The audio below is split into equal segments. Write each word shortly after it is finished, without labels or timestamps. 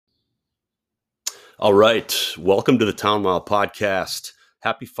All right. Welcome to the Town Mile Podcast.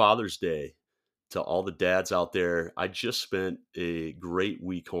 Happy Father's Day to all the dads out there. I just spent a great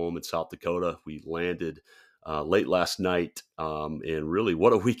week home in South Dakota. We landed late last night, and really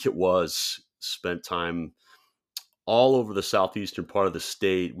what a week it was. Spent time all over the southeastern part of the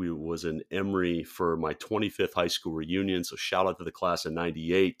state. We was in Emery for my 25th high school reunion. So shout out to the class of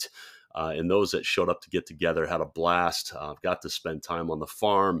 98. And those that showed up to get together had a blast. Got to spend time on the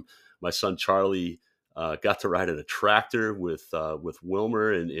farm. My son Charlie got to ride in a tractor with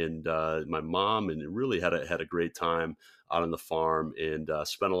Wilmer and my mom, and really had a great time out on the farm. And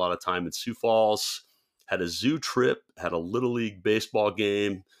spent a lot of time in Sioux Falls. Had a zoo trip. Had a little league baseball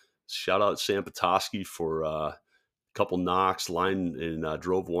game. Shout out Sam Petoskey for couple knocks, line and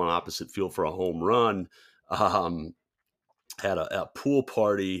drove one opposite field for a home run. Had a pool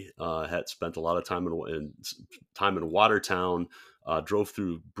party. Had spent a lot of time in Watertown. Drove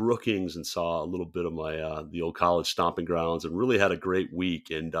through Brookings and saw a little bit of my the old college stomping grounds, and really had a great week.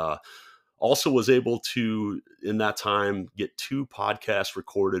 And also was able to, in that time, get two podcasts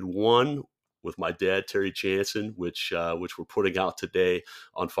recorded. One with my dad, Terry Janssen, which we're putting out today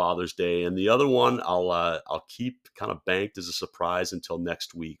on Father's Day, and the other one I'll keep kind of banked as a surprise until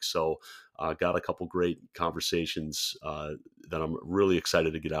next week. So got a couple great conversations that I'm really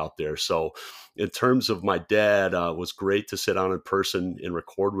excited to get out there. So in terms of my dad, was great to sit down in person and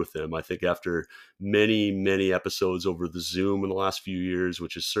record with him. I think after many episodes over the Zoom in the last few years,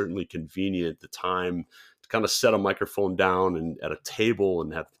 which is certainly convenient, the time to kind of set a microphone down and at a table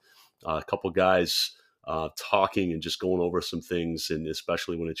and have a couple guys talking and just going over some things, and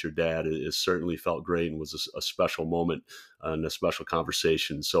especially when it's your dad, it certainly felt great and was a special moment and a special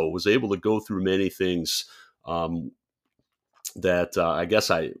conversation. So was able to go through many things that I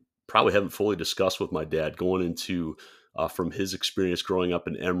guess I probably haven't fully discussed with my dad, going into from his experience growing up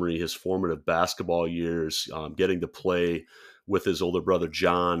in Emery, his formative basketball years, getting to play with his older brother,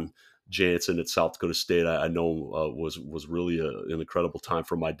 John Janssen, at South Dakota State. I know was really an incredible time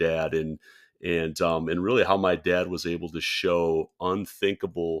for my dad, and really how my dad was able to show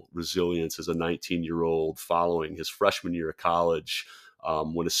unthinkable resilience as a 19-year-old following his freshman year of college,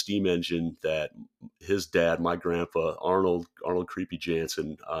 when a steam engine that his dad, my grandpa, Arnold Creepy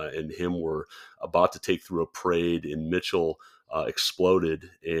Janssen, and him were about to take through a parade in Mitchell, exploded.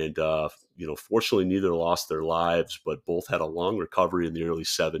 And, fortunately neither lost their lives, but both had a long recovery in the early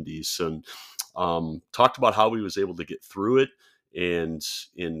 70s, and talked about how he was able to get through it. And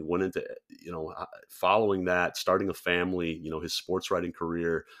went into, following that, starting a family, his sports writing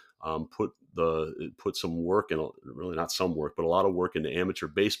career, put some work in, really not some work, but a lot of work into amateur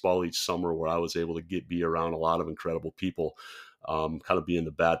baseball each summer, where I was able to be around a lot of incredible people, kind of being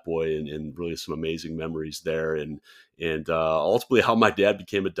the bat boy, and really some amazing memories there. And ultimately how my dad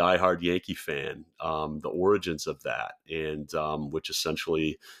became a diehard Yankee fan, the origins of that, and which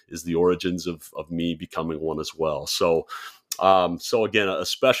essentially is the origins of me becoming one as well. So again, a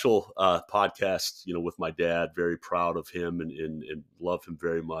special podcast, with my dad. Very proud of him and love him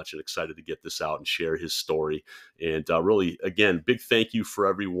very much, and excited to get this out and share his story. And really, again, big thank you for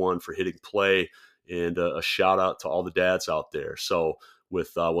everyone for hitting play, and a shout out to all the dads out there. So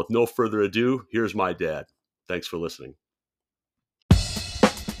with no further ado, here's my dad. Thanks for listening.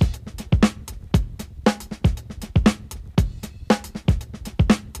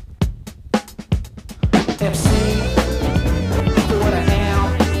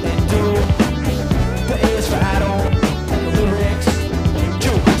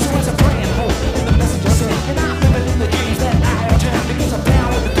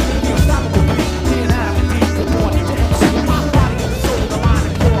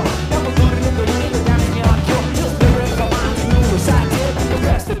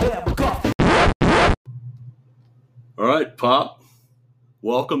 All right, Pop,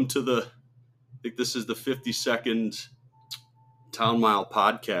 welcome to I think this is the 52nd Town Mile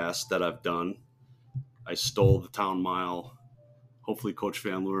podcast that I've done. I stole the Town Mile. Hopefully Coach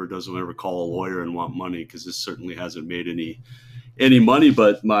Van Leur doesn't ever call a lawyer and want money, because this certainly hasn't made any money.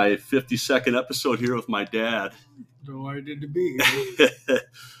 But my 52nd episode here with my dad. Delighted to be here.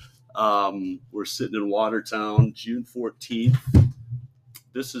 We're sitting in Watertown, June 14th.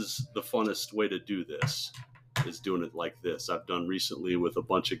 This is the funnest way to do this, is doing it like this. I've done recently with a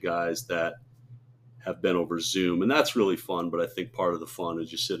bunch of guys that have been over Zoom, and that's really fun. But I think part of the fun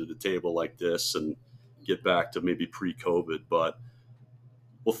is you sit at a table like this and get back to maybe pre-COVID. But,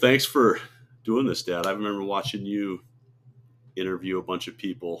 well, thanks for doing this, Dad. I remember watching you interview a bunch of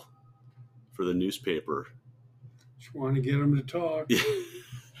people for the newspaper. Just want to get them to talk.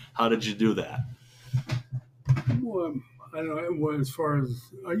 How did you do that? Well, I don't know. Well, as far as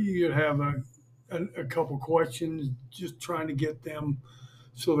you could have a couple questions, just trying to get them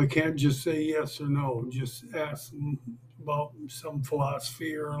so they can't just say yes or no. Just ask them about some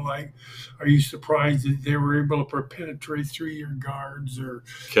philosophy, or like, are you surprised that they were able to penetrate through your guards, or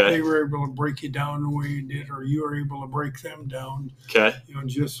Okay. they were able to break you down the way you did, or you were able to break them down? Okay.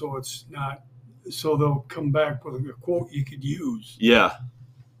 Just so it's not, so they'll come back with a quote you could use. Yeah.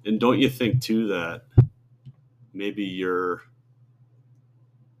 And don't you think too that maybe your,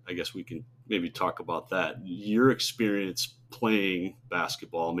 I guess we can maybe talk about that. Your experience playing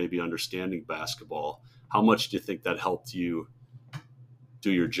basketball, maybe understanding basketball, how much do you think that helped you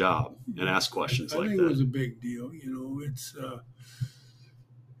do your job and ask questions I like think it that? was a big deal. It's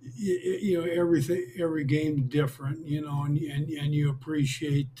everything, every game's different. And you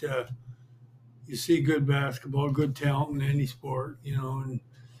appreciate, you see good basketball, good talent in any sport. And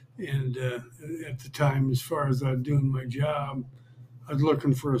at the time, as far as I was doing my job, I was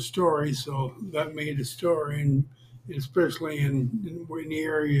looking for a story, so that made a story, and especially in the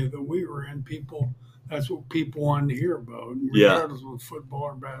area that we were in, that's what people wanted to hear about, Yeah. regardless of football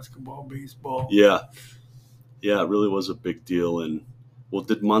or basketball, baseball. Yeah. Yeah, it really was a big deal. And well,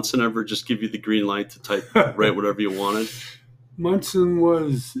 did Munson ever just give you the green light to write whatever you wanted? Munson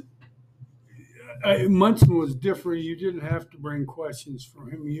was different. You didn't have to bring questions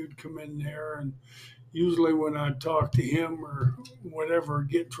from him. You'd come in there, and usually when I'd talk to him or whatever,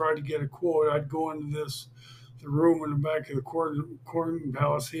 try to get a quote, I'd go into the room in the back of the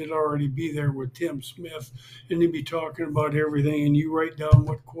courthouse. He'd already be there with Tim Smith, and he'd be talking about everything, and you write down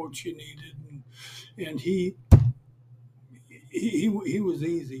what quotes you needed, and he was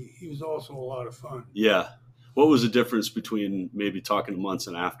easy. He was also a lot of fun. Yeah. What was the difference between maybe talking to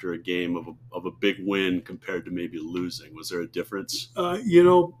Munson after a game of a big win compared to maybe losing? Was there a difference? I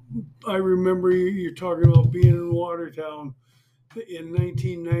remember you're talking about being in Watertown. In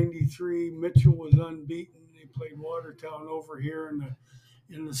 1993, Mitchell was unbeaten. They played Watertown over here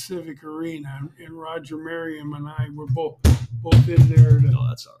in the Civic Arena, and Roger Merriam and I were both in there No,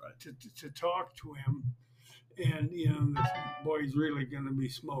 that's all right. to talk to him. And this boy's really going to be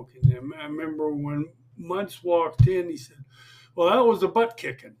smoking them. I remember when Muntz walked in, he said, "Well, that was a butt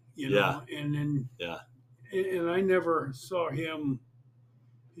kicking," Yeah. And then and I never saw him.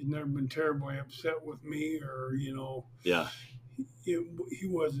 He's never been terribly upset with me, or Yeah. he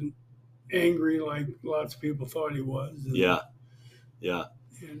wasn't angry like lots of people thought he was. Yeah.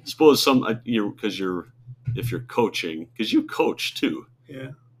 Suppose if you're coaching, because you coach too.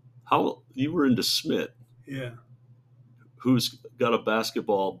 Yeah. How you were into Smith? Yeah. Who's got a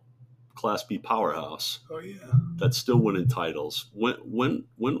basketball Class B powerhouse? Oh yeah. That's still winning titles. When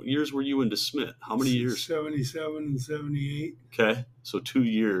years were you into Smith? How many years? 77 and 78. Okay, so 2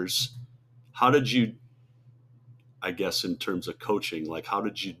 years. How did you? I guess in terms of coaching, like how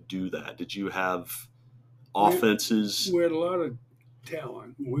did you do that? Did you have offenses? We had a lot of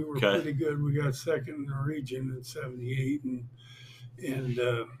talent. We were Okay. pretty good. We got second in the region in 78, and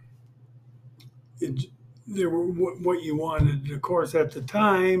they were what you wanted. Of course, at the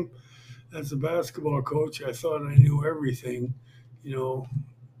time, as a basketball coach, I thought I knew everything. You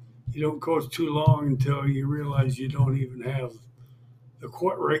don't coach too long until you realize you don't even have the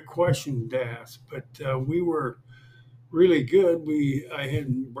right question to ask. But we were really good. I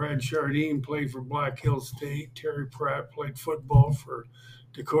had Brad Chardine played for Black Hills State. Terry Pratt played football for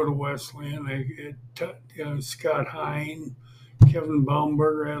Dakota Wesleyan. I had Scott Hine, Kevin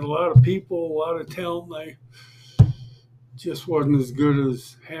Baumberger. I had a lot of people, a lot of talent. I just wasn't as good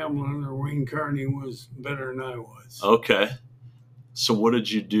as Hamlin, or Wayne Carney was better than I was. Okay. So what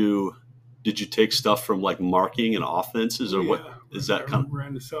did you do? Did you take stuff from like marking and offenses, or what is that kind of? I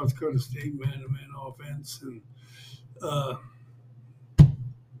ran the South Dakota State man-to-man offense, and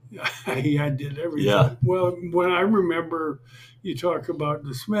I did everything. Yeah. Well, when I remember you talk about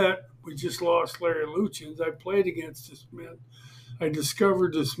DeSmet, we just lost Larry Luchins. I played against DeSmet. I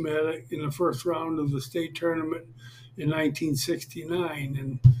discovered DeSmet in the first round of the state tournament in 1969,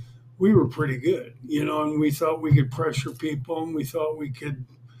 and we were pretty good, and we thought we could pressure people, and we thought we could,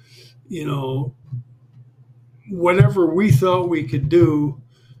 whatever we thought we could do,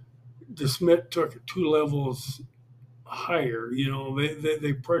 DeSmet took it 2 levels higher.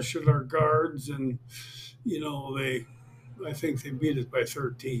 They pressured our guards, and I think they beat us by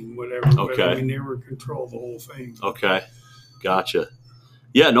 13, whatever. Okay. But I mean, they were in control of the whole thing. Okay, gotcha.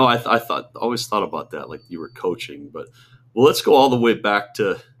 Yeah, no, I always thought about that, like you were coaching. But well, let's go all the way back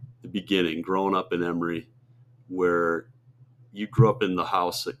to the beginning, growing up in Emery, where you grew up in the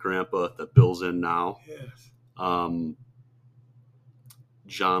house that Bill's in now. Yes.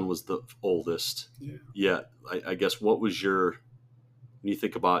 John was the oldest. Yeah. Yeah. I guess what was your when you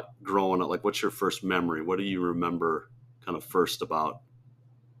think about growing up, like what's your first memory? What do you remember kind of first about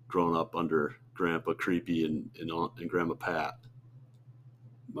growing up under Grandpa Creepy and Grandma Pat?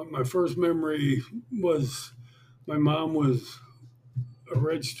 My first memory was my mom was a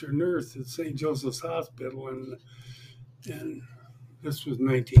registered nurse at St. Joseph's Hospital, and this was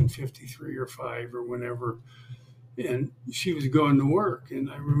 1953 or five or whenever, and she was going to work, and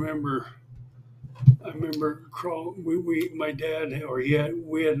I remember my dad, or we had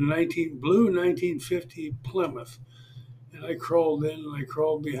a blue 1950 Plymouth, and I crawled in and I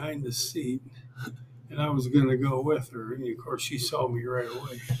crawled behind the seat, and I was going to go with her, and of course she saw me right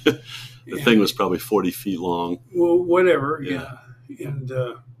away. The thing was probably 40 feet long. Well, whatever, yeah. And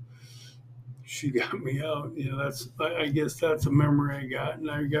she got me out. I guess that's a memory I got, and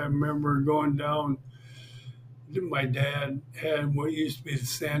I remember going down. My dad had what used to be the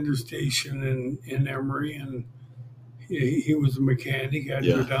Sander station in Emery, and he was a mechanic. I'd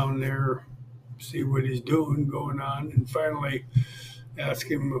go down there, see what he's doing going on, and finally ask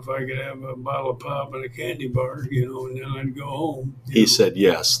him if I could have a bottle of pop and a candy bar, and then I'd go home. He said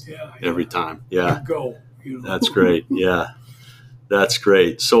yes every time. Yeah. I'd go. That's great. Yeah. That's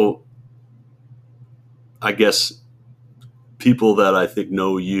great. So I guess people that I think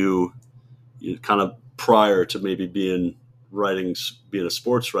know you kind of prior to maybe being a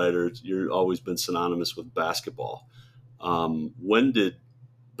sports writer, you've always been synonymous with basketball. When did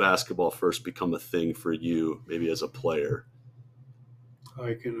basketball first become a thing for you, maybe as a player?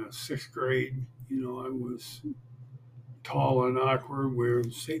 Like in the sixth grade, I was tall and awkward. We were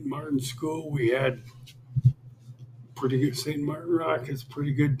in St. Martin's School. We had pretty good St. Martin Rockets,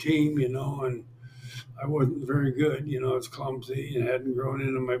 pretty good team, and I wasn't very good. I was clumsy and hadn't grown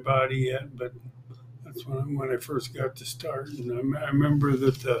into my body yet, but that's when I first got to start. And I remember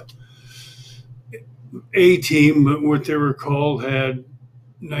that the A team, but what they were called, had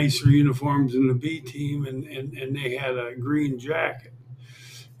nicer uniforms than the B team, and they had a green jacket.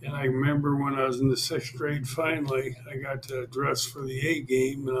 And I remember when I was in the sixth grade, finally, I got to dress for the A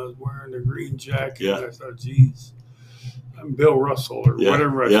game, and I was wearing a green jacket. Yeah. And I thought, geez, I'm Bill Russell or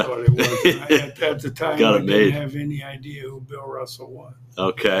whatever I thought it was. At the time, I didn't have any idea who Bill Russell was.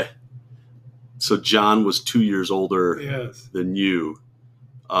 Okay. So John was 2 years older than you.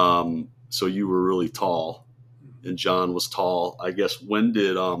 So you were really tall, and John was tall. I guess when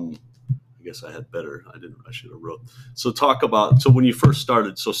did I guess I had better. I should have wrote. So talk about, so when you first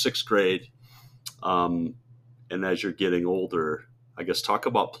started, so sixth grade, and as you're getting older, I guess talk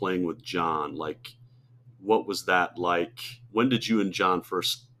about playing with John. Like, what was that like? When did you and John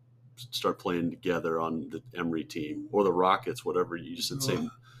first start playing together on the Emery team or the Rockets, whatever you said? Same.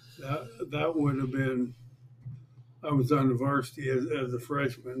 That would have been. I was on the varsity as a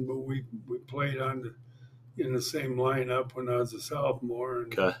freshman, but we played in the same lineup when I was a sophomore.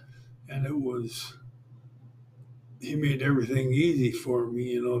 And it was, he made everything easy for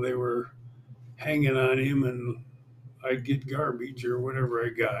me. They were hanging on him, and I'd get garbage or whatever I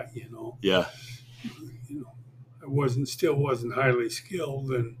got. Yeah. I still wasn't highly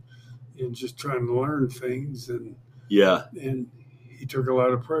skilled, and just trying to learn things, and he took a lot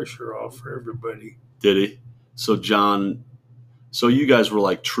of pressure off for everybody. Did he? So John, so you guys were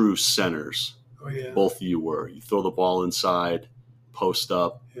like true centers. Oh yeah. Both of you were. You throw the ball inside, post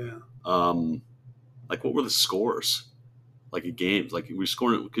up. Yeah. Like what were the scores? Like a game? Like we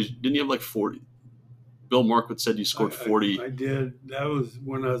scored, because didn't you have like 40? Bill Markwood said you scored 40. I did. That was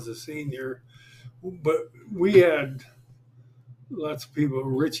when I was a senior. But we had lots of people.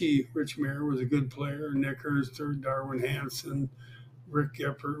 Rich Mayer was a good player. Nick Erster, Darwin Hanson, Rick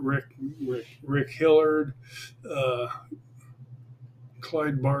Geppert, Rick Hillard,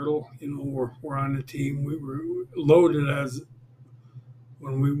 Clyde Bartle. Were on the team. We were loaded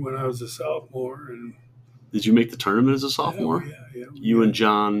when I was a sophomore. And did you make the tournament as a sophomore? Yeah. You and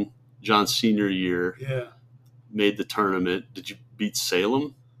John's senior year. Yeah. Made the tournament. Did you beat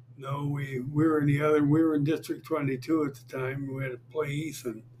Salem? No, we were in the other. We were in District 22 at the time. We had to play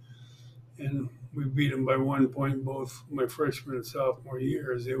Ethan, and we beat them by 1 point both my freshman and sophomore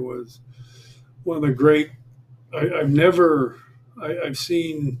years. It was one of the great. I've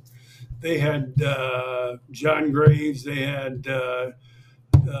seen. They had John Graves. They had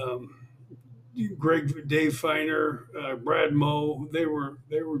Dave Feiner, Brad Moe. They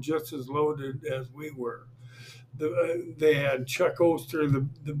were just as loaded as we were. They had Chuck Oster.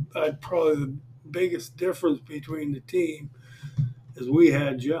 Probably the biggest difference between the team is we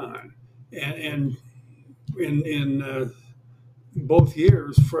had John, and in both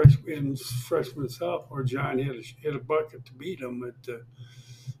years, freshman and sophomore, John hit a bucket to beat him at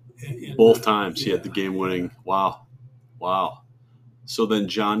both times. He had the game winning. Wow. So then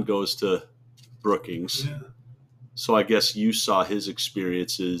John goes to Brookings. Yeah. So I guess you saw his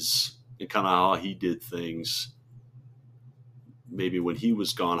experiences and kind of how he did things maybe when he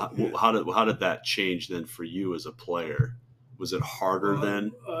was gone. Yeah. How did that change then for you as a player? Was it harder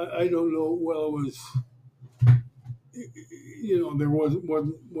then? I don't know. Well, it was, there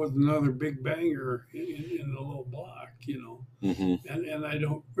was another big banger in the little block, Mm-hmm. and I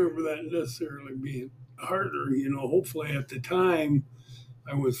don't remember that necessarily being harder. Hopefully at the time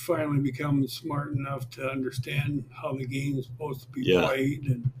I was finally becoming smart enough to understand how the game's supposed to be played,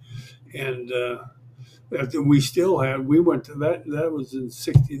 and that we went to that was in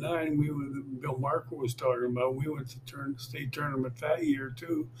 '69. Bill Marker was talking about. We went to state tournament that year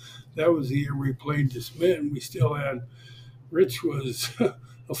too. That was the year we played DeSmit, and we still had. Rich was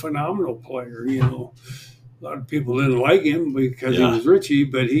a phenomenal player. A lot of people didn't like him because he was Richie,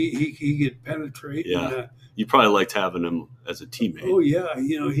 but he could penetrate. Yeah. And, you probably liked having him as a teammate. Oh yeah,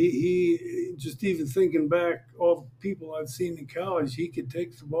 he just even thinking back, all the people I've seen in college, he could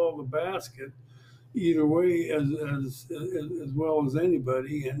take the ball to the basket either way as well as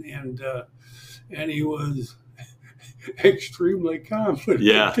anybody, and he was extremely confident.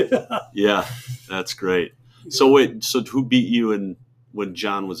 Yeah, that's great. So wait, so who beat you when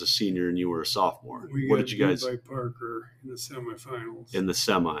John was a senior and you were a sophomore? What did you guys? By Parker in the semifinals. In the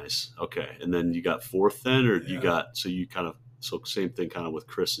semis, okay, and then you got fourth then, or you got same thing kind of with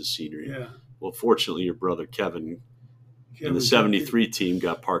Chris's senior year. Yeah. Well, fortunately, your brother Kevin in the '73 team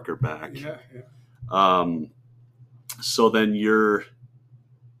got Parker back. Yeah. So then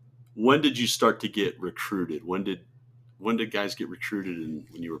when did you start to get recruited? When did guys get recruited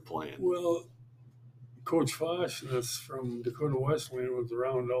when you were playing? Well, Coach Fosh, that's from Dakota Wesleyan, was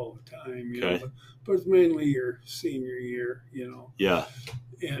around all the time, but it's mainly your senior year, Yeah.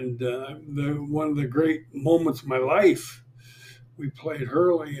 And one of the great moments of my life, we played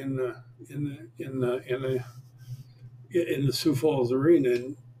Hurley in the Sioux Falls Arena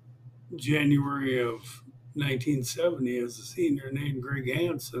in January of 1970 as a senior named Greg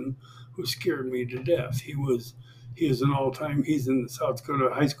Hansen, who scared me to death. He is an all-time. He's in the South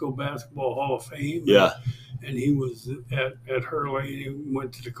Dakota High School Basketball Hall of Fame. Yeah, and he was at Hurley. And he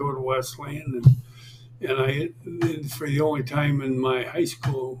went to Dakota Wesleyan, and I, for the only time in my high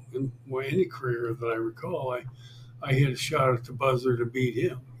school in any career that I recall, I hit a shot at the buzzer to beat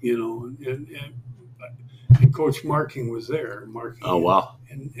him. And Coach Marking was there. Oh wow.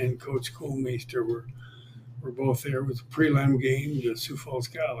 And Coach Kohlmeister were both there. It was a prelim game to Sioux Falls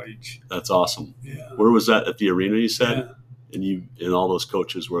College. That's awesome. Yeah. Where was that? At the arena, you said? Yeah. And all those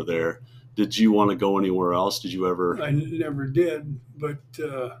coaches were there. Did you want to go anywhere else? Did you ever? I never did, but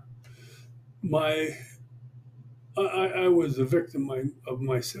I was a victim of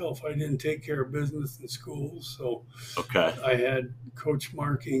myself. I didn't take care of business in school, so I had Coach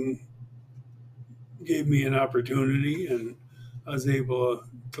Marking gave me an opportunity, and I was able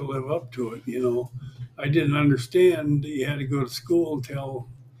to live up to it. I didn't understand that you had to go to school until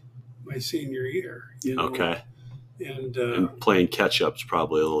my senior year. Okay. And playing catch up's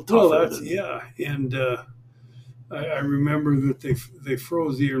probably a little tougher. Well, and I remember that they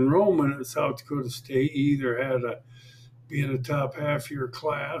froze the enrollment at South Dakota State. You either had to be in the top half of your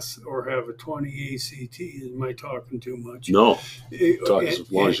class or have a 20 ACT. Am I talking too much? No. Talk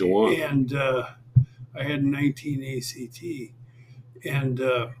as long as you want. And I had 19 ACT, and.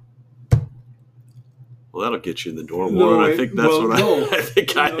 Well, that'll get you in the door more. I think that's I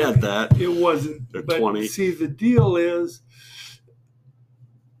think I had that. It wasn't. Or but 20. See, the deal is,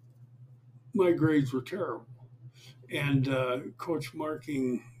 my grades were terrible, and Coach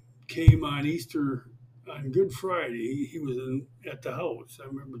Marking came on Good Friday. He was at the house. I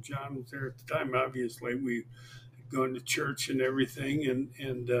remember John was there at the time. Obviously, we had gone to church and everything,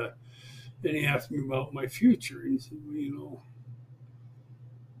 and then he asked me about my future. And he said, well,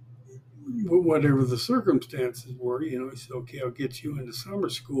 whatever the circumstances were, he said, okay, I'll get you into summer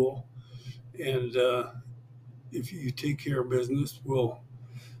school, and if you take care of business, we'll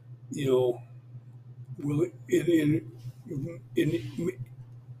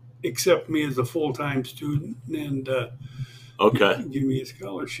accept me as a full-time student and give me a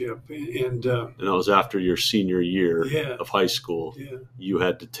scholarship. And that was after your senior year of high school. Yeah. You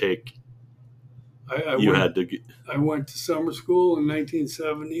had to take. I went to summer school in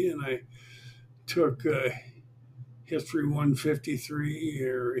 1970, and I took History 153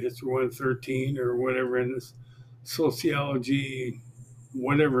 or History 113 or whatever, in this sociology,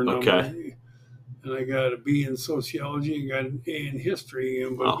 whatever number. Okay. And I got a B in sociology and got an A in history.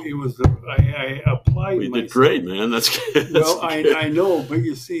 And but it was I applied myself. You did great, man. That's good. Well, I know, but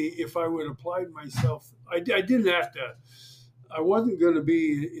you see, if I would have applied myself, I didn't have to. I wasn't going to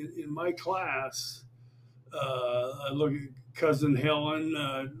be in my class. I look at cousin Helen,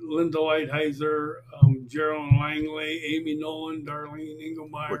 Linda Lighthizer, Geraldine Langley, Amy Nolan, Darlene We're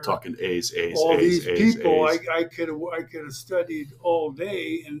Engelmeyer, talking A's, A's, all A's, these A's, people. A's. I could have studied all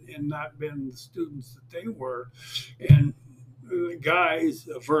day and not been the students that they were. And guys,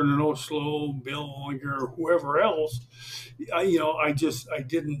 Vernon Oslo, Bill Ollinger, whoever else, I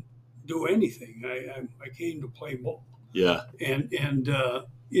didn't do anything. I came to play ball. Yeah. And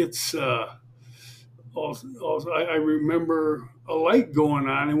it's also, I remember a light going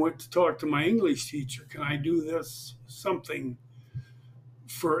on. I went to talk to my English teacher. Can I do this something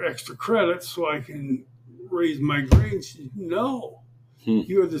for extra credit so I can raise my grades? She said, no,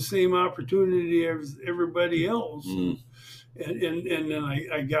 you have the same opportunity as everybody else. And then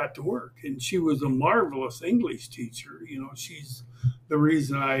I got to work, and she was a marvelous English teacher. She's the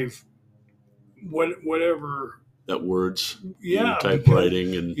reason I've whatever that words, yeah,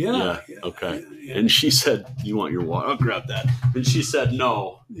 typewriting, and yeah, okay. Yeah. And she said, "You want your water? I'll grab that." And she said,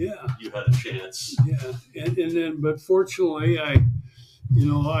 "No, yeah, you had a chance." Yeah, and then, but fortunately, I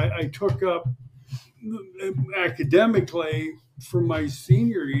took up academically for my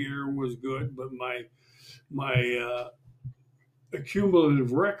senior year was good, but my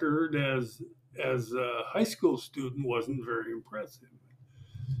accumulative record as a high school student wasn't very impressive.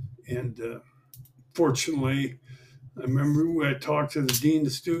 And fortunately, I remember I talked to the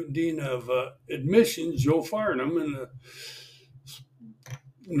student dean of admissions, Joe Farnham, in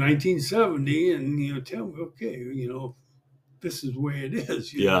 1970, and tell me, okay, this is the way it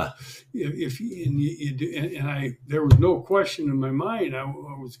is. If you do, and there was no question in my mind I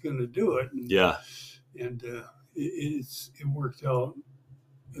was going to do it. And it worked out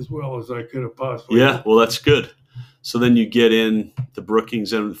as well as I could have possibly. Yeah, well, that's good. So then you get in the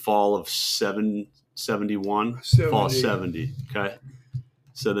Brookings in the fall of 71, fall 70. Okay.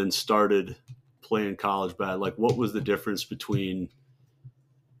 So then started playing college ball. Like, what was the difference between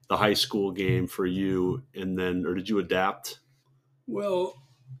the high school game for you and then, or did you adapt? Well,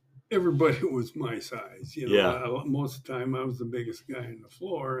 everybody was my size. Most of the time I was the biggest guy on the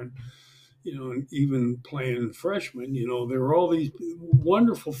floor, and and even playing freshmen, there were all these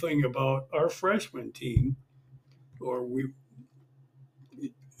wonderful thing about our freshman team, or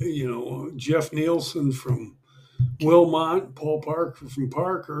Jeff Nielsen from Wilmot, Paul Parker from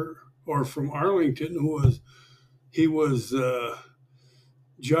Parker, or from Arlington, he was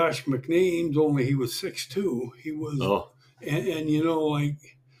Josh McNames, only he was 6'2". He was, and he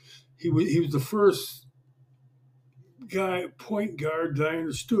was the first guy, point guard, that I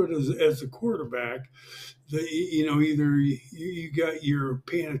understood as a quarterback. That either you're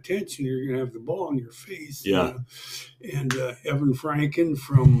paying attention, you're going to have the ball in your face. Yeah. And Evan Franken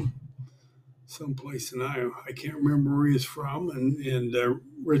from someplace in Iowa, I can't remember where he's from, and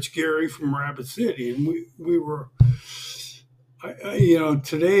Rich Gary from Rapid City, and we were.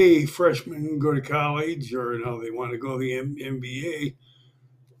 Today freshmen go to college, or they want to go to the MBA,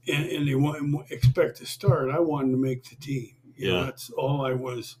 and they expect to start. I wanted to make the team. That's all I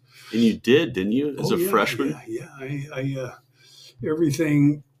was. And you did, didn't you, as a freshman? Yeah. I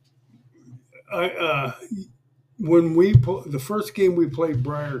everything. When the first game we played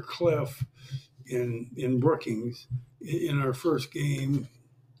Briar Cliff in Brookings, in our first game.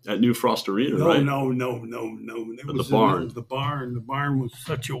 At New Frost Arena, no, right? No. It was the barn. The barn. The barn was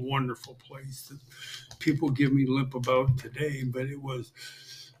such a wonderful place that people give me lip about today, but it was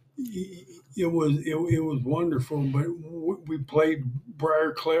wonderful. But we played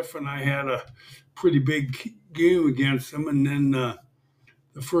Briar Cliff, and I had a pretty big game against them. And then the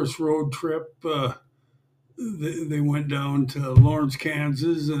first road trip, they went down to Lawrence,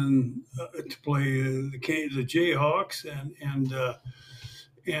 Kansas, and to play the Jayhawks,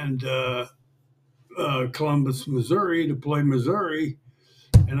 and Columbus, Missouri, to play Missouri,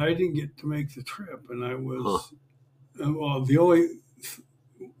 and I didn't get to make the trip. And I was the only.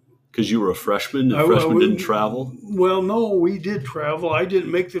 Because you were a freshman, and freshmen didn't travel? Well, no, we did travel. I didn't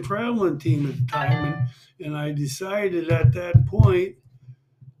make the traveling team at the time, and I decided at that point,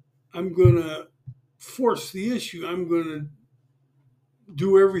 I'm going to force the issue. I'm going to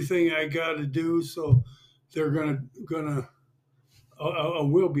do everything I got to do, so they're going to I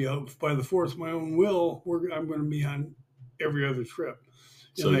will be out by the force of my own will. I'm going to be on every other trip.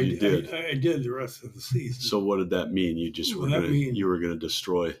 So and you did. I did the rest of the season. So what did that mean? You just were going to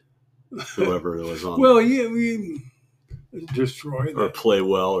destroy whoever it was on. Well, yeah, we destroy or play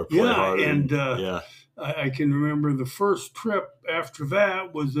well or play hard. And I can remember the first trip after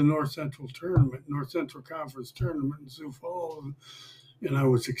that was the North Central Conference tournament in Sioux Falls, and I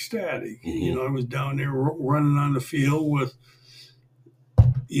was ecstatic. I was down there running on the field with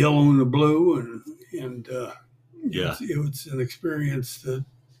yellow and the blue, and Yeah. it was an experience that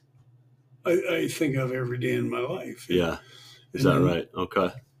I think of every day in my life. Yeah. Is And that then, right?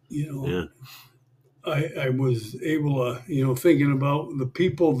 Okay. you know, Yeah. I was able to, thinking about the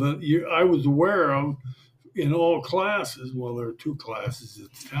people that I was aware of in all classes. Well, there were two classes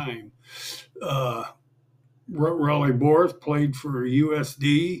at the time. Raleigh Borth played for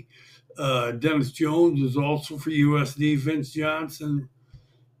USD. Dennis Jones was also for USD. Vince Johnson,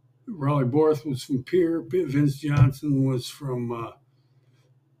 Raleigh Borth was from Pierre. Vince Johnson was from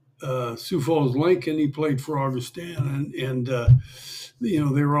Sioux Falls Lincoln. He played for Augustana, and they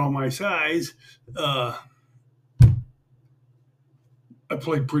were all my size. I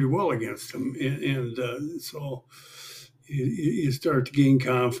played pretty well against them, and so you start to gain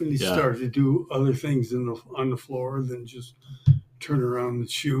confidence. You start to do other things on the floor than just turn around and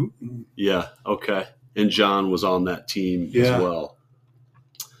shoot. Yeah. Okay. And John was on that team as well.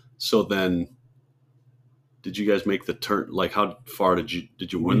 So then, did you guys make the turn? Like, how far did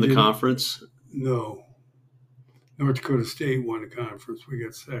you win the conference? No. North Dakota State won the conference. We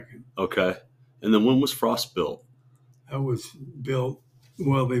got second. Okay. And then when was Frost built? That was built.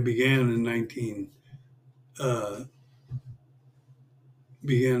 Well, they began in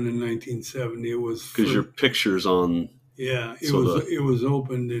 1970. It was because your pictures on. Yeah, it was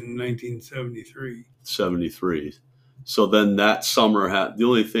opened in 1973. 73. So then that summer the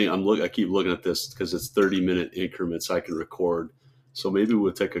only thing I keep looking at this because it's 30-minute increments I can record. So maybe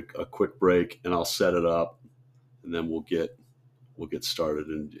we'll take a quick break and I'll set it up, and then we'll get started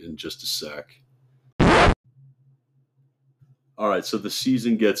in just a sec. All right, so the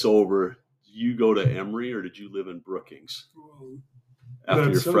season gets over. You go to Emery, or did you live in Brookings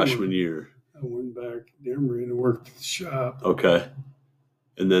after your freshman year? I went back to Emery and worked at the shop. Okay,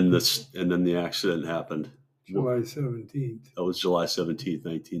 and then the accident happened. July 17th. That was July 17th,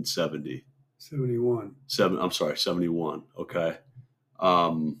 1970. 71. 71. Okay.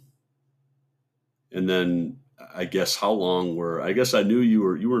 And then I guess how long I guess I knew you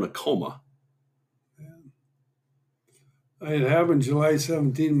were in a coma. Yeah. It happened July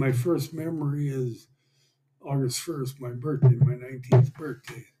 17th. My first memory is August 1st, my birthday, my 19th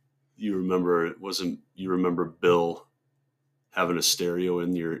birthday. You remember Bill having a stereo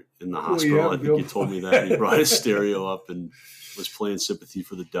in the hospital? Well, yeah, I think you told me that. He brought his stereo up and was playing Sympathy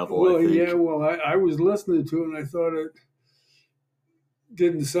for the Devil, well, I think. Yeah, well, I was listening to it and I thought it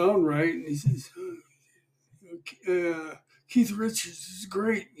didn't sound right. And he says, Keith Richards is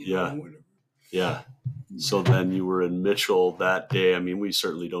great. Yeah. So then you were in Mitchell that day. I mean, we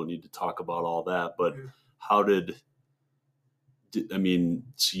certainly don't need to talk about all that, but how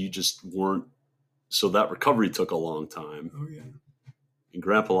so you just weren't, so that recovery took a long time. Oh, yeah. And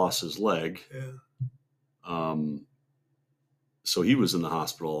Grandpa lost his leg. Yeah. So he was in the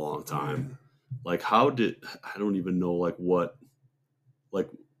hospital a long time. Yeah. Like, I don't even know,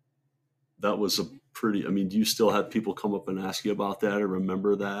 that was a pretty, do you still have people come up and ask you about that or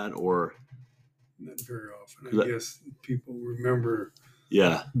remember that, or? Not very often. I guess people remember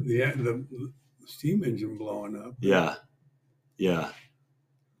the steam engine blowing up. Yeah. Yeah.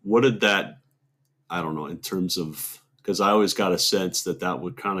 What did that, I don't know, in terms of, because I always got a sense that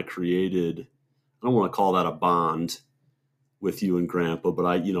would kind of created, I don't want to call that a bond with you and Grandpa, but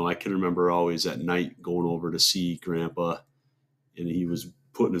I can remember always at night going over to see Grandpa, and he was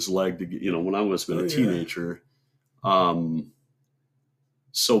putting his leg to, when I was a teenager. So,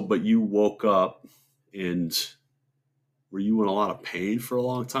 but you woke up and were you in a lot of pain for a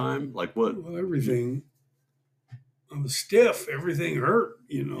long time? Like what? Well, everything. I was stiff. Everything hurt,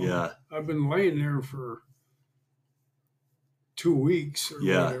 Yeah. I've been laying there for 2 weeks or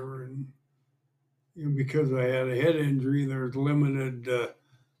whatever. And because I had a head injury, there's limited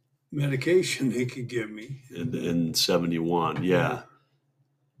medication they could give me. In 71. Yeah.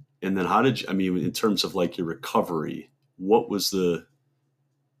 And then how did you, in terms of like your recovery, what was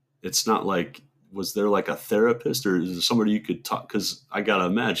it's not like, was there like a therapist or is there somebody you could talk? Because I got to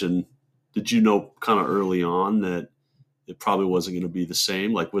imagine, did you know kind of early on that it probably wasn't going to be the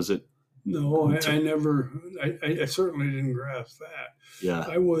same? Like, was it? No, I certainly didn't grasp that. Yeah.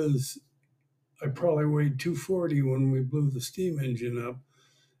 I probably weighed 240 when we blew the steam engine up.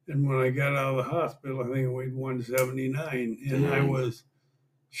 And when I got out of the hospital, I think I weighed 179. And I was,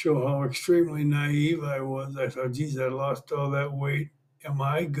 show how extremely naive I was. I thought, geez, I lost all that weight. Am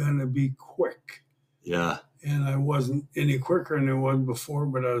I going to be quick? Yeah. And I wasn't any quicker than I was before,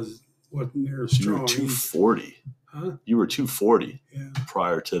 but I wasn't near as strong. You were 240. Huh? You were 240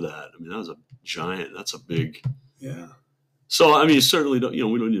 prior to that. That was a giant. That's a big. Yeah. So, certainly don't, we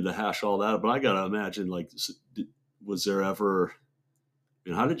don't need to hash all that, but I got to imagine, like, was there ever,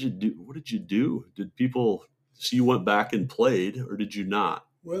 And how did you do? What did you do? Did people? So you went back and played, or did you not?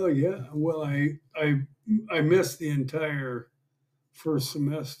 Well, yeah. Well, I missed the entire first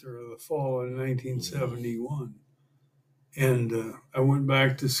semester of the fall of 1971, and I went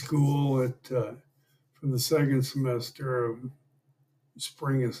back to school for the second semester of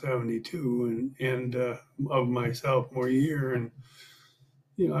spring of '72, and of my sophomore year, and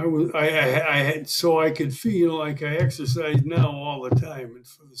I had so I could feel like I exercise now all the time, and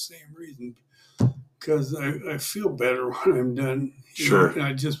for the same reason because I feel better when I'm done. Sure. And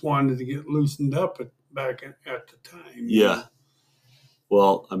I just wanted to get loosened up at the time. Yeah.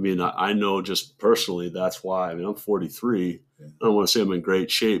 Well, I mean, I know just personally that's why. I mean, I'm 43. Yeah. I don't want to say I'm in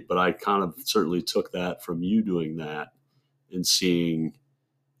great shape, but I kind of certainly took that from you doing that and seeing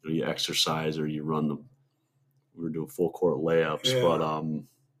you exercise or you run the. We were doing full court layups, Yeah. but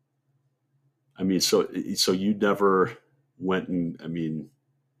I mean, so you never went and I mean,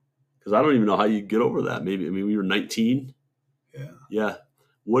 because I don't even know how you get over that. Maybe I mean we were 19. Yeah. Yeah.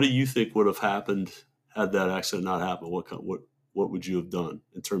 What do you think would have happened had that accident not happened? What would you have done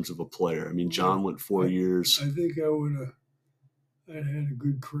in terms of a player? I mean, John went 4 years. I think I would have. I'd had a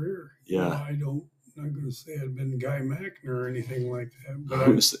good career. Yeah. I'm not going to say I'd been Guy Mackner or anything like that. But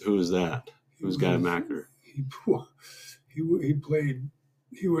who was that? Who's Guy Mackner? He played.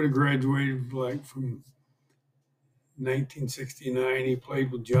 He would have graduated like from 1969. He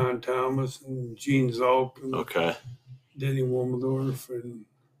played with John Thomas and Gene Zalk and Okay. Denny Womendorf. And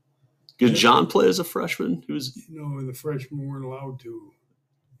did John play as a freshman? He was. The freshmen weren't allowed to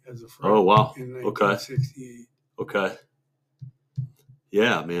as a freshman. Oh wow. In Okay. 1968. Okay.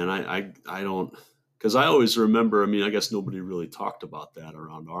 Yeah, man. I don't. Because I always remember, I mean, I guess nobody really talked about that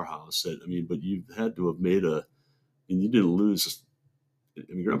around our house. I mean, but you had to have made I mean, you didn't lose. I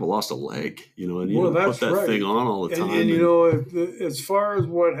mean, your grandpa lost a leg, and you didn't put that thing on all the time. And as far as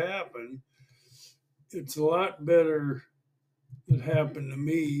what happened, it's a lot better that happened to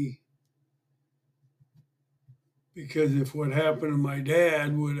me because if what happened to my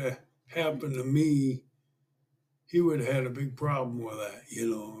dad would have happened to me, he would have had a big problem with that. I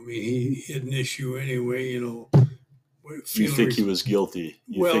mean, he had an issue anyway. You think he was guilty?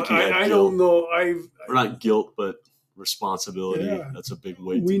 I don't know. Or not guilt, but responsibility. Yeah. That's a big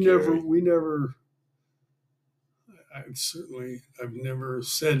weight. We never. I've never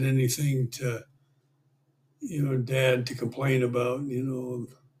said anything to, Dad to complain about.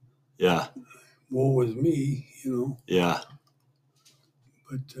 Yeah. Woe was me. Yeah.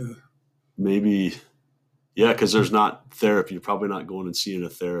 But maybe. Yeah, because there's not therapy. You're probably not going and seeing a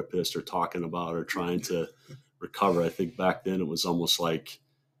therapist or talking about or trying to recover. I think back then it was almost like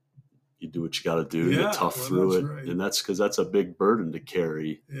you do what you got to do. You get tough through it. Right. And that's because that's a big burden to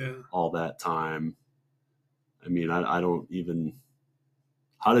carry all that time. I mean, I don't even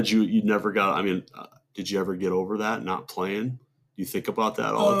 – how did you never got – I mean, did you ever get over that, not playing? Do you think about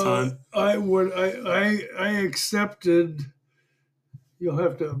that all the time? I accepted – you'll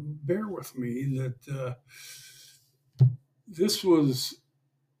have to bear with me that this was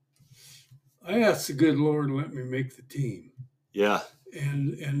 – I asked the good Lord to let me make the team. Yeah.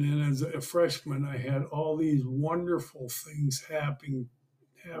 And then as a freshman, I had all these wonderful things happen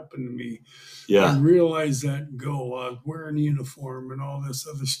to me. Yeah. I realized that I was wearing a uniform and all this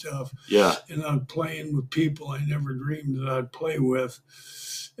other stuff. Yeah. And I'm playing with people I never dreamed that I'd play with.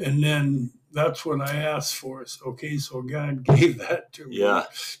 And then that's what I asked for. So God gave that to me. Yeah.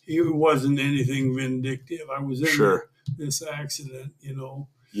 It wasn't anything vindictive. I was in this accident,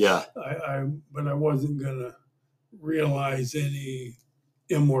 Yeah. But I wasn't going to realize any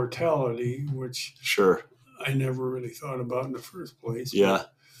immortality, which I never really thought about in the first place. Yeah.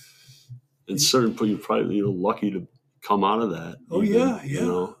 And certainly you're probably lucky to come out of that. Oh,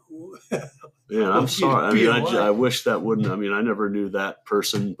 even, Man, I'm sorry. I mean, I wish that wouldn't. I mean, I never knew that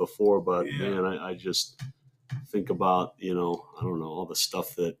person before, but man, I just think about, I don't know, all the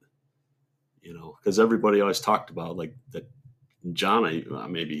stuff that, because everybody always talked about like that. John,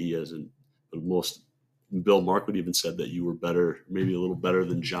 maybe he hasn't, but Bill Markwood even said that you were better, maybe a little better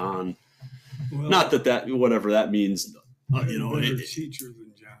than John. Well, not that whatever that means. Better teacher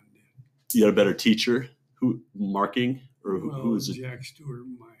than John did. You had a better teacher who marking or who was it? Jack Stewart,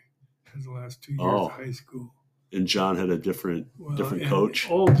 the last 2 years of high school. And John had a different coach.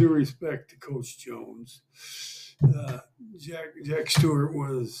 All due respect to Coach Jones, Jack Stewart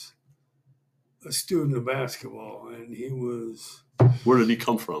was a student of basketball, and he was. Where did he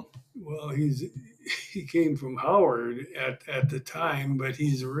come from? Well, he came from Howard at the time, but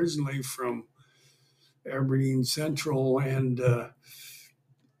he's originally from Aberdeen Central and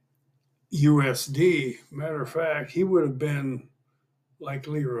USD. Matter of fact, he would have been like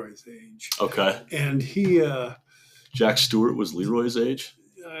Leroy's age. Okay. And he, Jack Stewart was Leroy's age?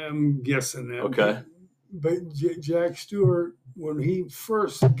 I'm guessing that. Okay. But Jack Stewart, when he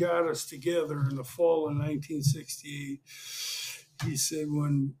first got us together in the fall of 1968, he said,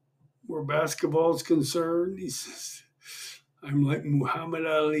 where basketball is concerned, he says, I'm like Muhammad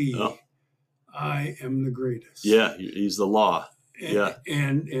Ali. Oh. I am the greatest. Yeah, he's the law. Yeah.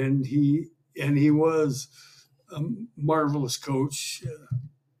 And he was a marvelous coach.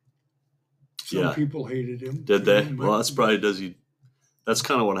 Some people hated him. Did they? Well, that's probably that's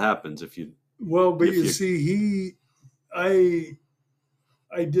kind of what happens if you. Well, but you see, I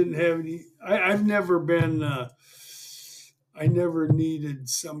didn't have any. I've never been. I never needed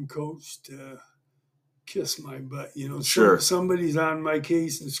some coach to kiss my butt. You know, Sure. Somebody's on my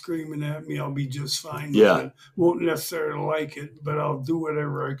case and screaming at me, I'll be just fine. Yeah. With it. Won't necessarily like it, but I'll do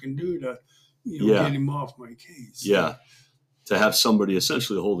whatever I can do to, get him off my case. Yeah. To have somebody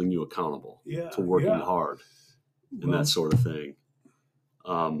essentially holding you accountable to working hard and that sort of thing.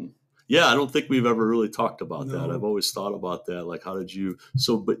 I don't think we've ever really talked about that. I've always thought about that. Like, how did you?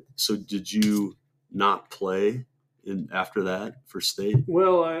 So did you not play after that for state?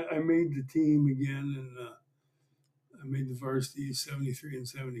 Well, I made the team again, and I made the varsity 73 and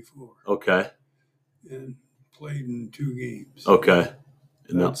 74. Okay. And played in 2 games. Okay.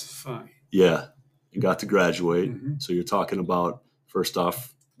 And that's fine. Yeah. You got to graduate. Mm-hmm. So you're talking about, first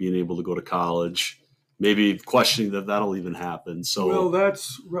off, being able to go to college, maybe questioning that'll even happen. So, well,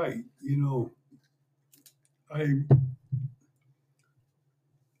 that's right.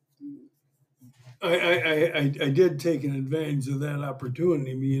 I did take an advantage of that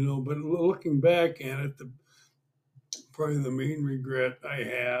opportunity, but looking back at it, probably the main regret I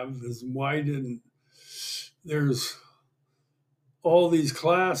have is why didn't there's all these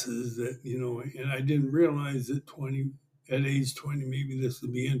classes that, and I didn't realize at age 20, maybe this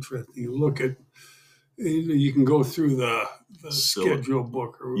would be interesting. Look at, you can go through the schedule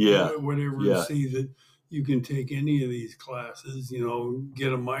book or whatever and see that you can take any of these classes,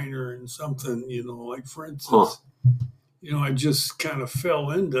 get a minor in something, like for instance, I just kind of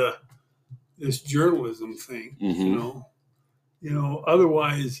fell into this journalism thing,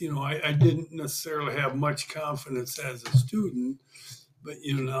 otherwise, I didn't necessarily have much confidence as a student, but,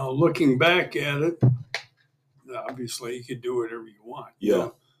 now looking back at it, obviously you could do whatever you want.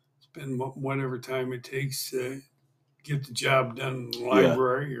 Spend whatever time it takes to get the job done in the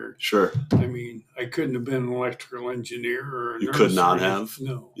library or sure. I mean, I couldn't have been an electrical engineer or a you nurse. Could not have?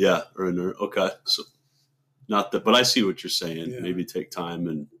 No. Yeah, or a nurse. Okay. So not that, but I see what you're saying. Maybe take time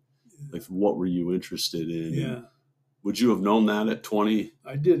and like, what were you interested in? Yeah. Would you have known that at 20?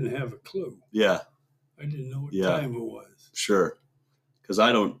 I didn't have a clue. Yeah. I didn't know what time it was. Sure. Because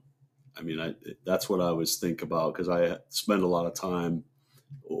that's what I always think about, because I spend a lot of time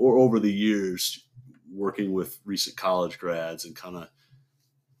or over the years working with recent college grads and kind of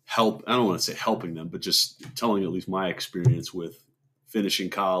I don't want to say helping them, but just telling at least my experience with finishing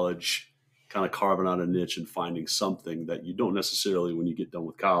college, kind of carving out a niche and finding something that you don't necessarily, when you get done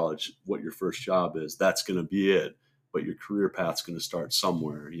with college, what your first job is, that's going to be it. But your career path's going to start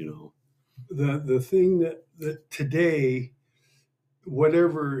somewhere, The thing that today,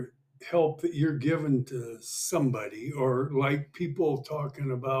 whatever help that you're given to somebody, or like people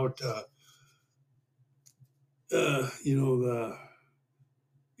talking about, the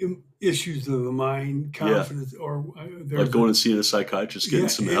issues of the mind, confidence, or like going and seeing a psychiatrist, getting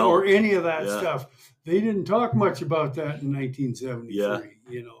some help, or any of that stuff. They didn't talk much about that in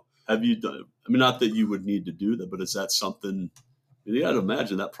 1973. Have you done? Not that you would need to do that, but is that something? You got to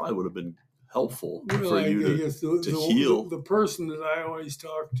imagine that probably would have been helpful for you to heal. The person that I always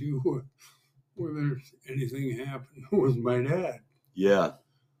talked to, whether anything happened, was my dad. Yeah.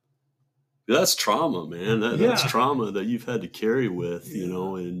 That's trauma, man. That's trauma that you've had to carry with,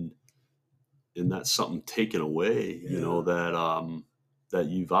 and that's something taken away, that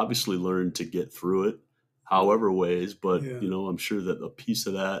you've obviously learned to get through it, however ways. But, I'm sure that a piece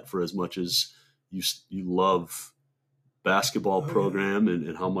of that, for as much as you love basketball program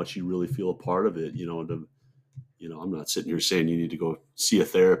and how much you really feel a part of it, I'm not sitting here saying you need to go see a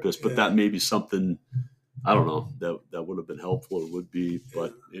therapist, but that may be something, I don't know, that would have been helpful or would be,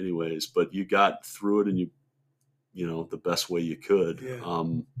 but anyways, but you got through it and the best way you could. Yeah.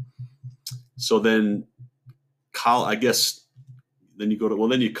 So then I guess then you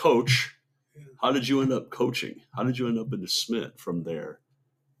then you coach. Yeah. How did you end up coaching? How did you end up into Smith from there,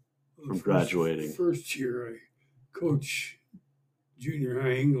 from graduating? First year I coached junior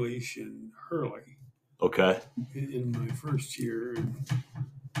high English in Hurley. Okay. In my first year.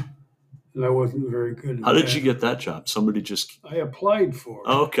 and I wasn't very good at How did that. you get that job? Somebody just. I applied for it.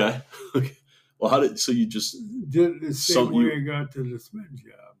 Oh, okay. Okay. Well, so you just Did it the same way I got to the Smith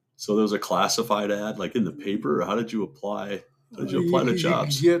job. So there was a classified ad like in the paper, or how did you apply? How did you apply to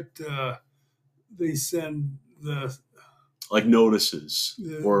jobs? You could get they send like notices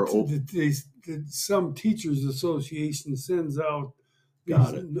or some teachers association sends out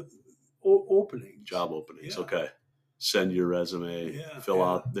openings, job openings. Yeah. Okay. Send your resume, fill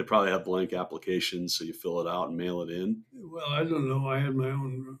out. They probably have blank applications, so you fill it out and mail it in. Well, I don't know. I had my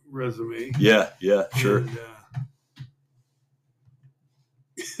own resume. Yeah, sure.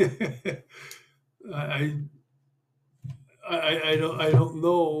 And, I don't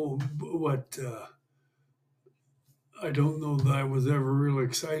know what I don't know that I was ever really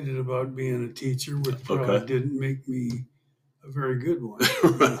excited about being a teacher, which probably didn't make me a very good one.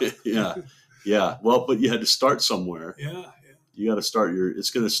 Right. Yeah. Well, but you had to start somewhere. Yeah. You got to start it's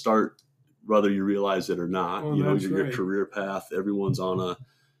going to start whether you realize it or not. Well, your career path. Everyone's on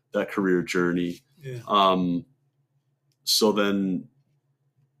that career journey. Yeah. So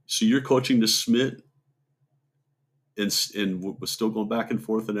you're coaching to Smith and was still going back and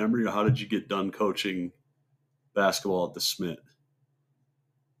forth in Emery, or how did you get done coaching basketball at the Smith?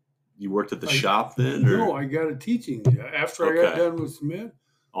 You worked at the shop then? Or? No, I got a teaching job after I got done with Smith.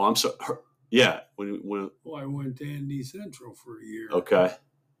 Oh, I'm sorry. Yeah. I went to ND Central for a year. Okay.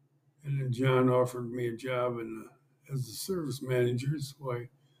 And then John offered me a job as a service manager, so I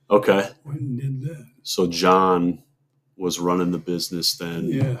went and did that. So John was running the business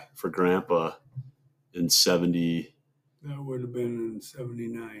then for Grandpa in 70. That would have been in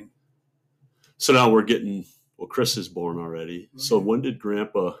 79. So now we're getting, Chris is born already. Right. So when did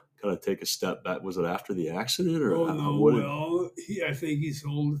Grandpa kind of take a step back? Was it after the accident? Or I think he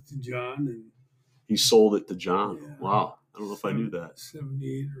sold it to John. And he sold it to John. Yeah. Wow. I don't know if I knew that.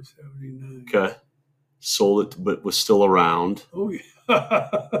 78 or 79. Okay. Sold it, but was still around. Oh,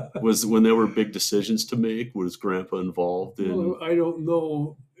 yeah. Was when there were big decisions to make, was Grandpa involved in? Well, I don't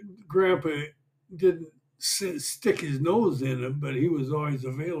know. Grandpa didn't stick his nose in it, but he was always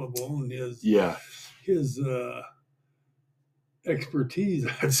available, and his expertise,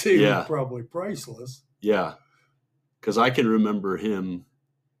 I'd say, was probably priceless. Yeah, because I can remember him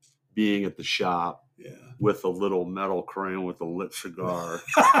being at the shop with a little metal crayon with a lit cigar.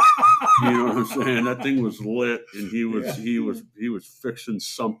 You know what I'm saying? That thing was lit, and he was fixing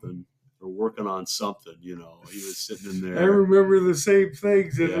something or working on something. You know, he was sitting in there. I remember the same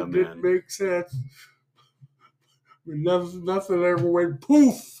things, and it didn't make sense. Nothing ever went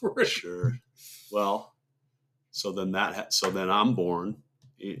poof. For sure. Well, so then I'm born,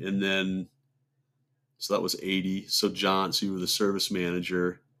 and then so that was 80. So John, so you were the service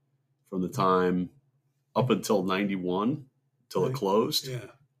manager from the time up until 91 till it closed. Yeah.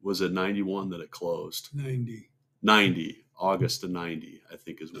 Was it 91 that it closed? 90. August of 90, I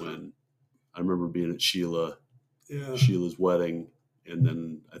think is when I remember being at Sheila's wedding, and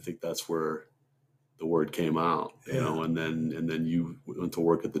then I think that's where the word came out, you know, and then you went to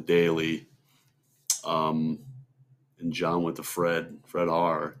work at the Daily, and John went to Fred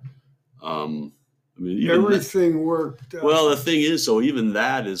R. I mean, everything worked. Well, the thing is, though, even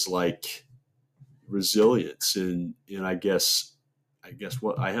that is like resilience, and I guess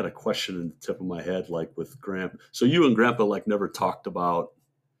what I had a question in the tip of my head, like with Grandpa. So you and Grandpa like never talked about,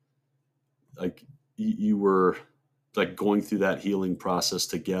 like you were like going through that healing process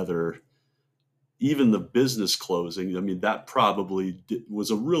together. Even the business closing, I mean, that probably was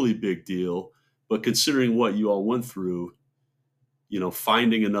a really big deal. But considering what you all went through, you know,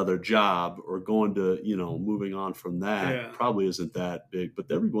 finding another job or going to, you know, moving on from that probably isn't that big.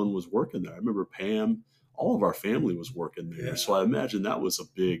 But everyone was working there. I remember Pam, all of our family was working there. Yeah. So I imagine that was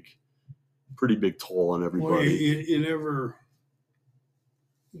pretty big toll on everybody. Well, you never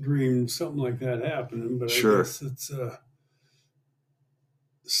dreamed something like that happening, but I guess it's a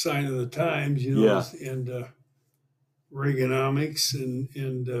sign of the times, you know, and Reaganomics and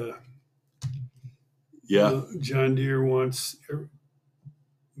you know, John Deere wants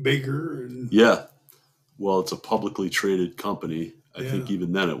bigger. And well, it's a publicly traded company. I think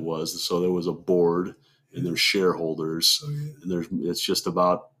even then it was. So there was a board and there's shareholders, and it's just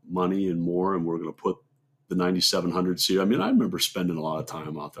about money and more. And we're going to put the 9700s here. I mean, I remember spending a lot of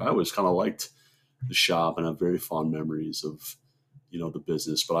time out there. I always kind of liked the shop and have very fond memories of, you know, the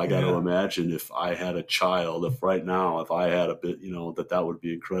business. But I got to imagine if I had a child, if I had a bit, you know, that would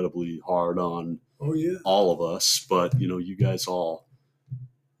be incredibly hard on all of us. But, you know, you guys all,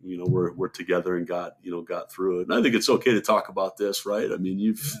 you know, we're together and got through it. And I think it's okay to talk about this, right? I mean,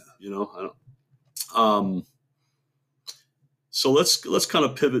 you know, So let's kind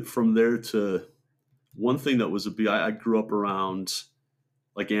of pivot from there to one thing that was a big. I grew up around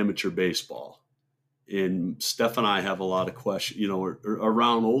like amateur baseball, and Steph and I have a lot of questions,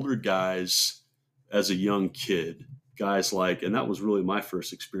 around older guys as a young kid, guys like, and that was really my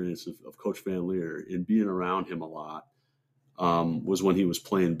first experience of Coach Van Leer and being around him a lot. Was when he was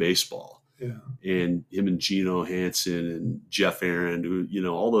playing baseball. Yeah. And him and Geno Hansen and Jeff Aaron, who,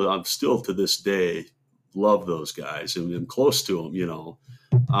 although I'm still to this day love those guys and I'm close to them,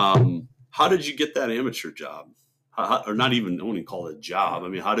 how did you get that amateur job? Or not even, I wouldn't call it a job. I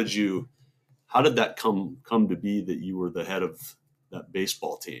mean, how did that come to be that you were the head of that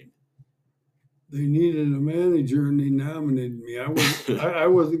baseball team? They needed a manager and they nominated me. I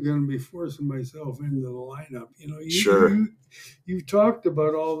wasn't going to be forcing myself into the lineup. Sure. You talked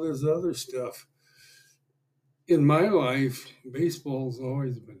about all this other stuff. In my life, baseball's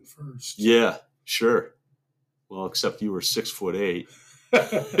always been first. Yeah, sure. Well, except you were 6'8",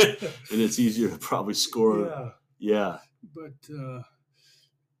 and it's easier to probably score. Yeah. But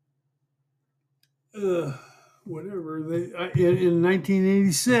whatever. In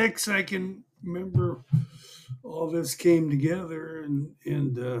 1986, I can remember all this came together, and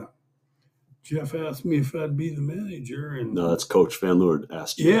Jeff asked me if I'd be the manager. And no, that's Coach Van Leer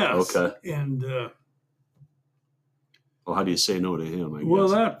asked you. Yes. Okay. And well, how do you say no to him? I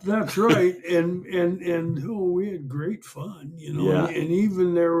guess. That's right. and we had great fun, Yeah. And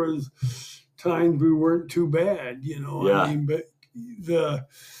even there was times we weren't too bad, Yeah. I mean, but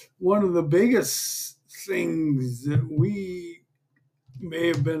one of the biggest things that we may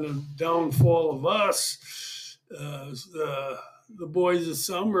have been a downfall of us, the boys of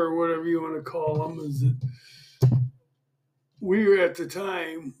summer, or whatever you want to call them, is that we were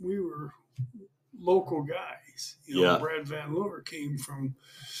local guys. Brad Van Leer came from,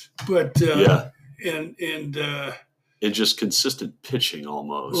 but and just consistent pitching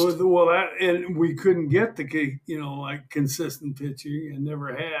almost. Well, and we couldn't get the like consistent pitching, and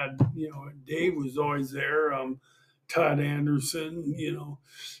never had. Dave was always there. Todd Anderson,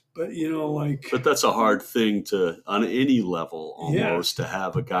 But that's a hard thing on any level almost to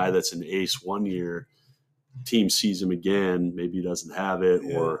have a guy that's an ace one year, team sees him again, maybe he doesn't have it,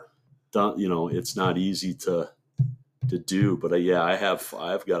 or it's not easy to do. But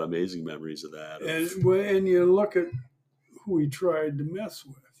I've got amazing memories of that. And you look at who he tried to mess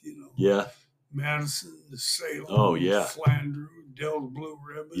with, Yeah. Madison, Salem, Flandreau, Dell's Blue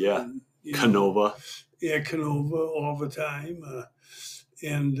Ribbon. Yeah. Canova. Canova all the time.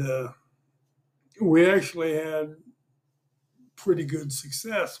 And we actually had pretty good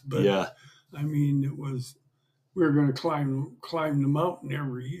success. But I mean, we were going to climb the mountain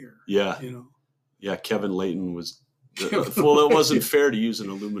every year. Yeah. Yeah, Kevin Layton was well, it wasn't fair to use an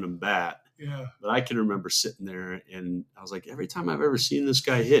aluminum bat. Yeah. But I can remember sitting there and I was like, every time I've ever seen this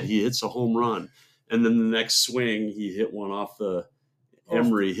guy hit, he hits a home run. And then the next swing, he hit one off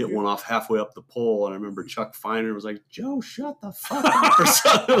Emery hit one off halfway up the pole. And I remember Chuck Feiner was like, Joe, shut the fuck up, or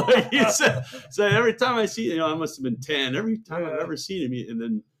something like he said. So every time I see, I must have been 10. Every time I've ever seen him, and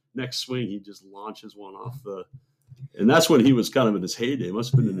then next swing, he just launches one off and that's when he was kind of in his heyday. It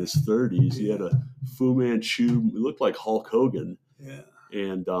must have been in his 30s. He had a Fu Manchu. He looked like Hulk Hogan. Yeah.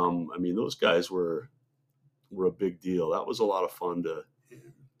 And, I mean, those guys were a big deal. That was a lot of fun to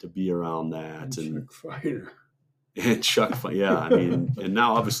be around that. And Chuck Feiner. And Chuck, yeah, I mean, and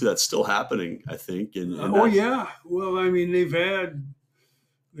now obviously that's still happening, I think. Yeah. Well, I mean, they're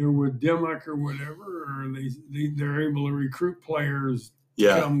with Dimmock or whatever, or they're able to recruit players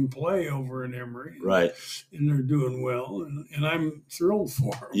to come play over in Emery. Right. And they're doing well, and I'm thrilled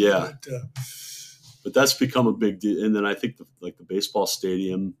for them. Yeah. But that's become a big deal. And then I think the baseball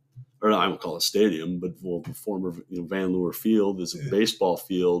stadium, or I won't call it a stadium, but the former Van Leer Field is a baseball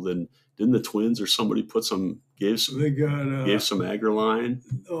field. And didn't the Twins or somebody gave some Agriline?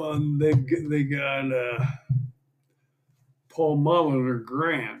 They got Paul Molitor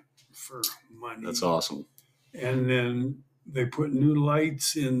grant for money. That's awesome. And then they put new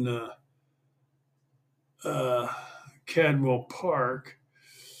lights in Cadwell Park.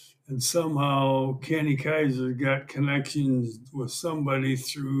 And somehow Kenny Kaiser got connections with somebody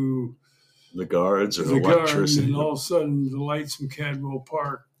through the guards or the electricity. And all of a sudden the lights from Cadwell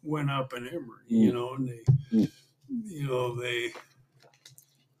Park went up in Emery, and they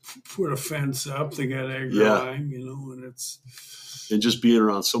put a fence up. They got Agriline, and just being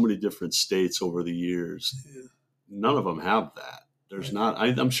around so many different states over the years, none of them have that. There's not.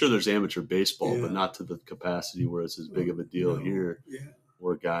 I'm sure there's amateur baseball, but not to the capacity where it's as big of a deal here. Yeah.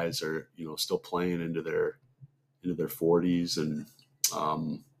 Where guys are, still playing into their 40s, and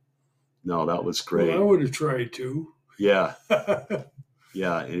no, that was great. Well, I would have tried to. Yeah.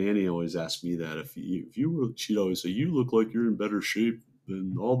 Yeah, and Annie always asked me that if you were, she'd always say, "You look like you're in better shape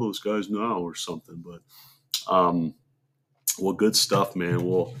than all those guys now," or something. But well, good stuff, man.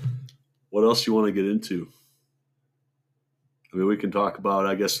 Well, what else you want to get into? I mean, we can talk about,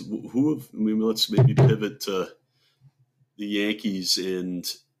 I guess, I mean, let's maybe pivot to the Yankees. And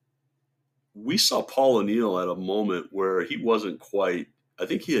we saw Paul O'Neill at a moment where he wasn't quite, I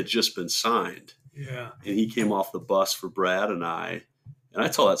think he had just been signed. Yeah. And he came off the bus for Brad and I. And I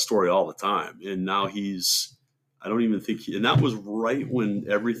tell that story all the time. And now I don't even think, and that was right when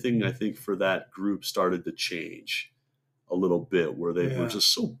everything, I think, for that group started to change a little bit, where they were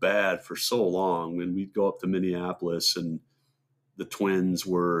just so bad for so long. When we'd go up to Minneapolis and the Twins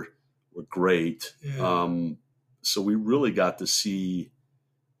were great. Yeah. So we really got to see,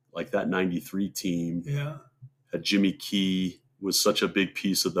 like, that 93 team. Yeah. Had Jimmy Key was such a big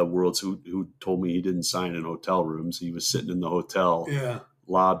piece of the Worlds, who told me he didn't sign in hotel rooms. He was sitting in the hotel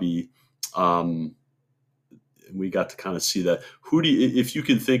lobby. And we got to kind of see that. Who do you, if you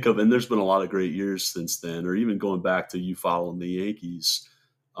can think of, and there's been a lot of great years since then, or even going back to you following the Yankees.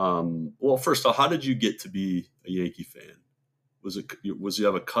 Well, first off, how did you get to be a Yankee fan? Was you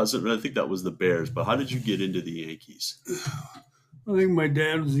have a cousin? I think that was the Bears, but how did you get into the Yankees? I think my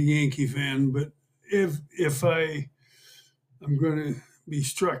dad was a Yankee fan, but if I'm going to be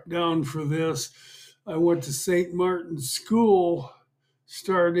struck down for this, I went to St. Martin's School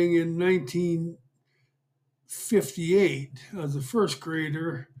starting in 1958 as a first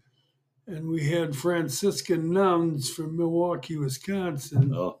grader, and we had Franciscan nuns from Milwaukee,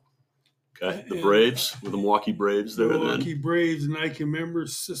 Wisconsin. Oh, okay. The Braves, with the Milwaukee Braves there. Milwaukee Braves, and I can remember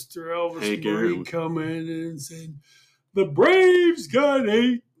Sister Elvis Marie coming and saying, "The Braves got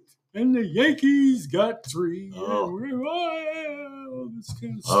 8 and the Yankees got 3." Oh, this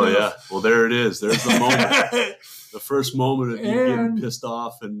kind of stuff. Yeah. Well, there it is. There's the moment. The first moment of you getting pissed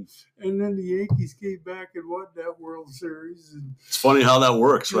off, and then the Yankees came back and won that World Series. And it's funny how that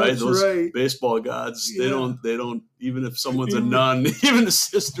works, right? Those baseball gods, they don't even if someone's a nun, even the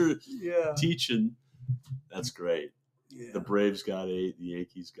sister teaching. That's great. Yeah. The Braves got 8, the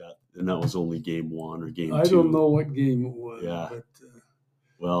Yankees got, and that was only game 1 or game 2. I don't know what game it was. Yeah. But,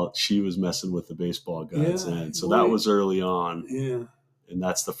 well, she was messing with the baseball gods then, so that was early on. Yeah. And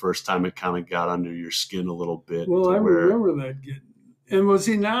that's the first time it kind of got under your skin a little bit. Well, I remember that getting.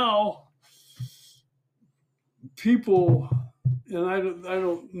 And now people, and I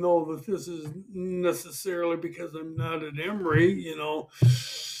don't know that this is necessarily because I'm not at Emery,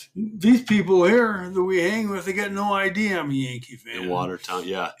 these people here that we hang with, they got no idea I'm a Yankee fan. In Watertown,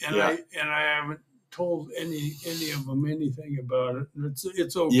 yeah. And I haven't told any of them anything about it.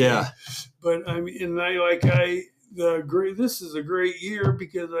 It's okay. Yeah. But I mean, this is a great year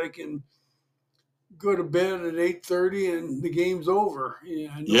because I can go to bed at 8:30 and the game's over.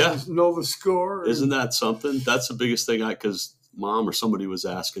 I know the score. Isn't that something? That's the biggest thing, because Mom or somebody was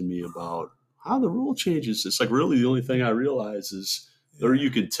asking me about how the rule changes. It's like, really the only thing I realize is, or you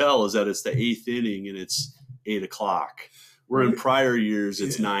can tell, is that it's the 8th inning and it's 8 o'clock. Where in prior years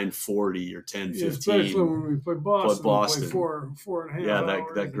it's 9:40 or 10:15. Especially when we play Boston. We play 4.5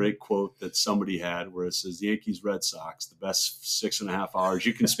 hours. That great quote that somebody had where it says, "The Yankees Red Sox, the best 6.5 hours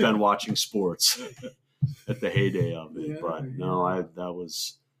you can spend watching sports," at the heyday of it. That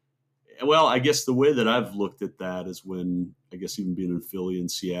was, well, I guess the way that I've looked at that is when, I guess, even being in Philly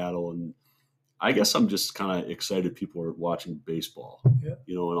and Seattle, and I guess I'm just kind of excited people are watching baseball,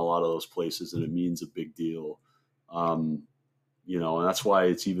 in a lot of those places, and it means a big deal. And that's why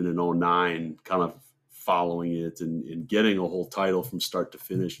it's even in 2009 kind of following it and getting a whole title from start to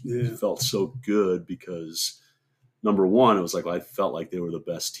finish felt so good, because number one, it was like, I felt like they were the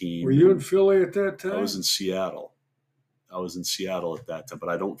best team. Were you in Philly at that time? I was in Seattle at that time, but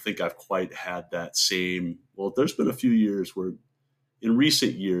I don't think I've quite had that same, well, there's been a few years in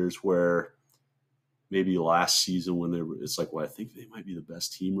recent years where maybe last season when it's like, well, I think they might be the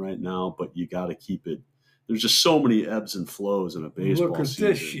best team right now, but you got to keep it. There's just so many ebbs and flows in a baseball season.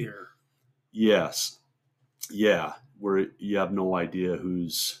 Look at this year. Yes. Yeah. Where you have no idea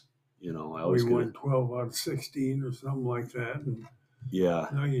who's, we won 12 out of 16 or something like that. And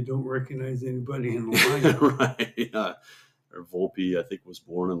now you don't recognize anybody in the lineup. Right. Yeah. Or Volpe, I think, was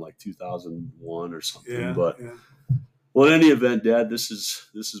born in like 2001 or something. Well, in any event, Dad, this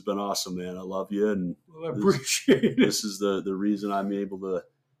has been awesome, man. I love you, and I appreciate it. This is the reason I'm able to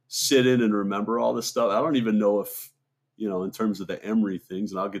sit in and remember all this stuff. I don't even know if, in terms of the Emery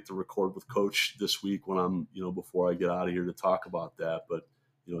things, and I'll get to record with Coach this week when I'm, before I get out of here to talk about that. But,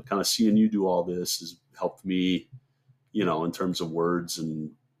 kind of seeing you do all this has helped me, in terms of words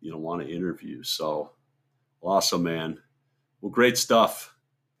and, want to interview. So Awesome, man. Well, great stuff.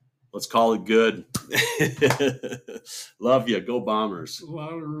 Let's call it good. Love you. Go Bombers. A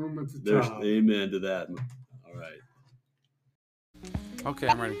lot of room at the There's top. amen to that. All right. Okay,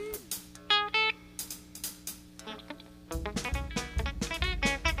 I'm ready.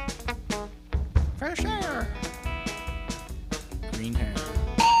 Fresh air. Green hair.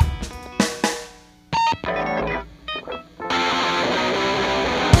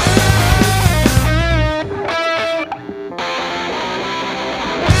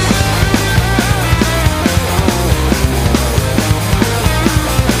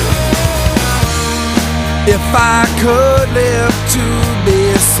 If I could live to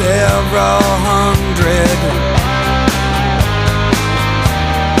be several hundred,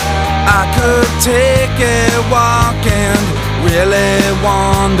 I could take a walk and really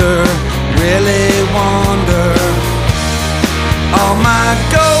wonder. All my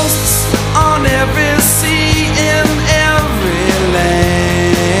ghosts on every sea in every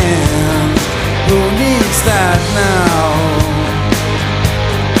land. Who needs that now?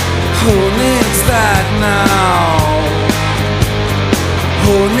 Who needs that now?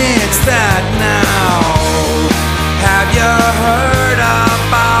 Who needs that now? Have you heard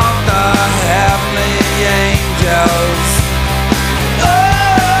about the heavenly angels?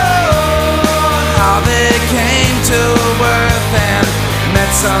 Oh, how they came to earth and met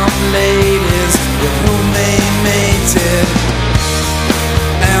some ladies with whom they mated,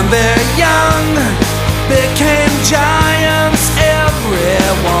 and their young became giants,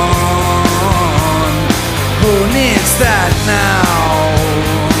 everyone. Who needs that now?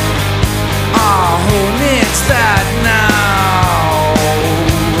 Oh, who needs that now?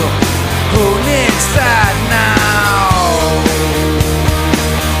 Who needs that now?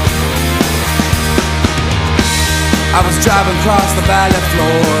 I was driving across the valley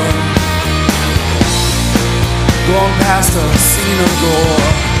floor, going past a scene of gore,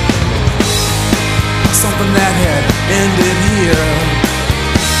 something that had ended here.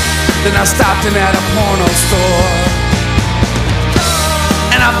 Then I stopped in at a porno store,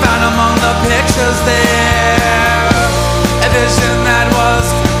 and I found among the pictures there a vision that was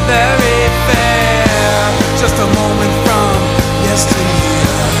very fair. Just a moment from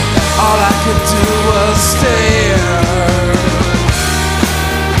yesteryear, all I could do was stare.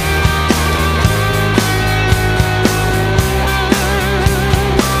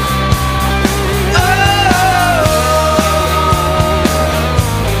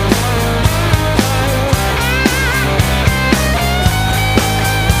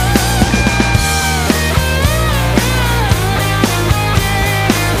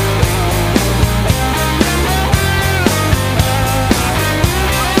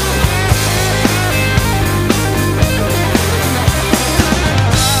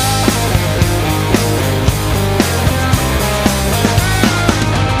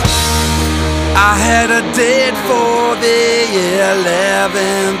 I had a date for the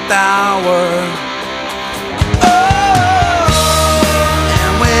 11th hour. Oh,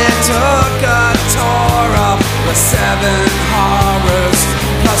 and we took a tour of the 7 horrors,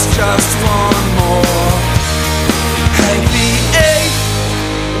 plus just one more. Hank the 8th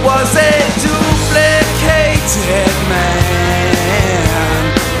was a